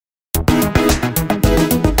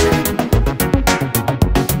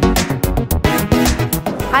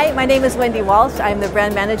Hi, my name is Wendy Walsh. I'm the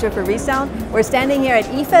brand manager for ReSound. We're standing here at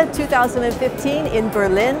IFA 2015 in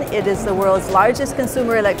Berlin. It is the world's largest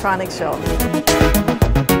consumer electronics show.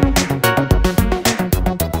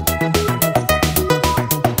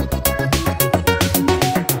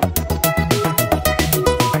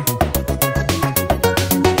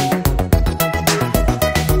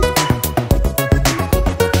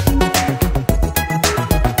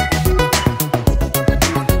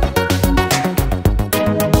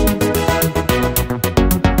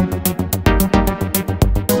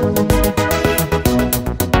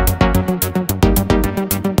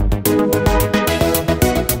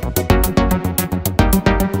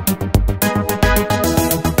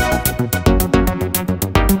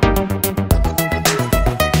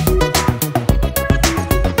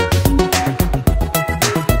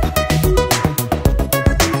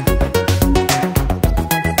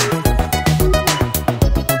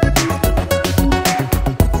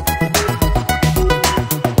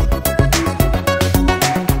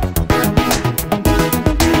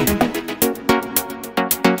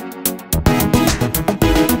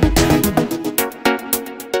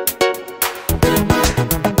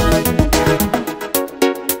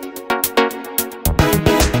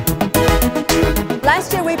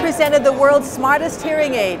 Last year we presented the world's smartest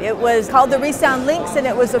hearing aid. It was called the ReSound Lynx, and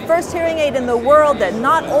it was the first hearing aid in the world that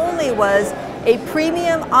not only was a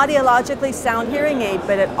premium audiologically sound hearing aid,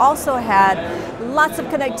 but it also had lots of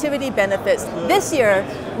connectivity benefits. This year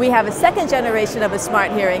we have a second generation of a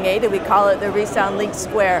smart hearing aid, and we call it the ReSound Lynx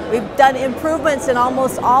Square. We've done improvements in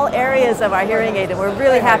almost all areas of our hearing aid, and we're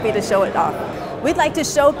really happy to show it off. We'd like to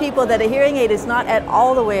show people that a hearing aid is not at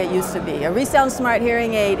all the way it used to be. A ReSound Smart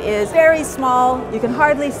hearing aid is very small, you can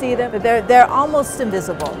hardly see them, but they're almost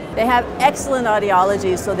invisible. They have excellent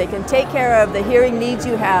audiology, so they can take care of the hearing needs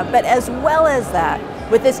you have, but as well as that,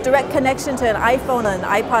 with this direct connection to an iPhone and an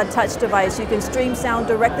iPod touch device, you can stream sound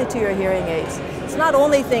directly to your hearing aids. It's not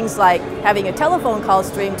only things like having a telephone call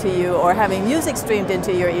streamed to you or having music streamed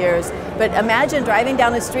into your ears, but imagine driving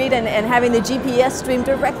down the street and having the GPS streamed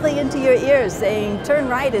directly into your ears, saying turn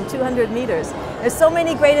right in 200 meters. There's so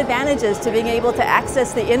many great advantages to being able to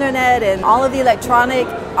access the internet and all of the electronic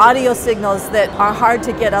audio signals that are hard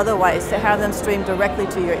to get otherwise, to have them streamed directly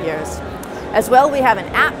to your ears. As well, we have an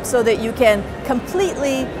app so that you can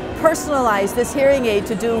completely personalize this hearing aid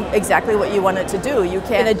to do exactly what you want it to do. You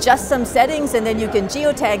can adjust some settings and then you can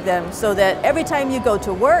geotag them so that every time you go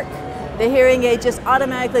to work, the hearing aid just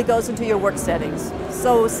automatically goes into your work settings.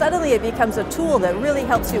 So suddenly it becomes a tool that really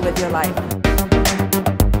helps you with your life.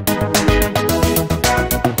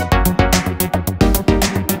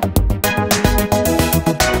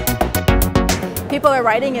 People are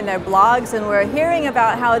writing in their blogs, and we're hearing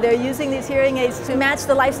about how they're using these hearing aids to match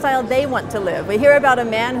the lifestyle they want to live. We hear about a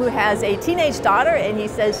man who has a teenage daughter, and he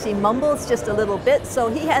says she mumbles just a little bit, so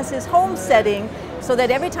he has his home setting so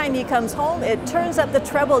that every time he comes home, it turns up the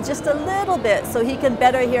treble just a little bit so he can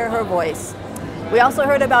better hear her voice. We also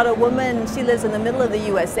heard about a woman, she lives in the middle of the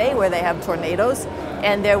USA where they have tornadoes,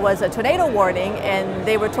 and there was a tornado warning, and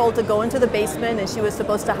they were told to go into the basement, and she was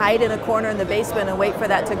supposed to hide in a corner in the basement and wait for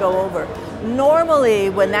that to go over. Normally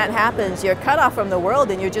when that happens, you're cut off from the world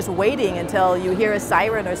and you're just waiting until you hear a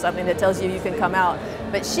siren or something that tells you you can come out.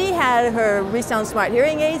 But she had her ReSound Smart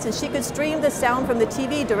hearing aids, and she could stream the sound from the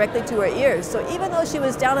TV directly to her ears. So even though she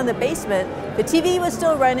was down in the basement, the TV was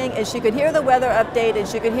still running and she could hear the weather update and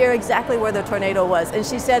she could hear exactly where the tornado was. And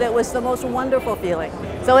she said it was the most wonderful feeling.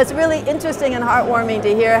 So it's really interesting and heartwarming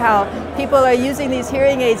to hear how people are using these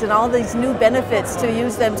hearing aids and all these new benefits to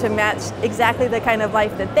use them to match exactly the kind of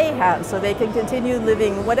life that they have, so they can continue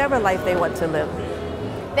living whatever life they want to live.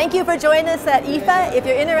 Thank you for joining us at IFA. If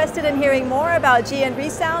you're interested in hearing more about GN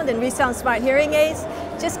ReSound and ReSound Smart hearing aids,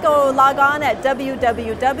 just go log on at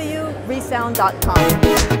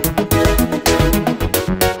www.resound.com.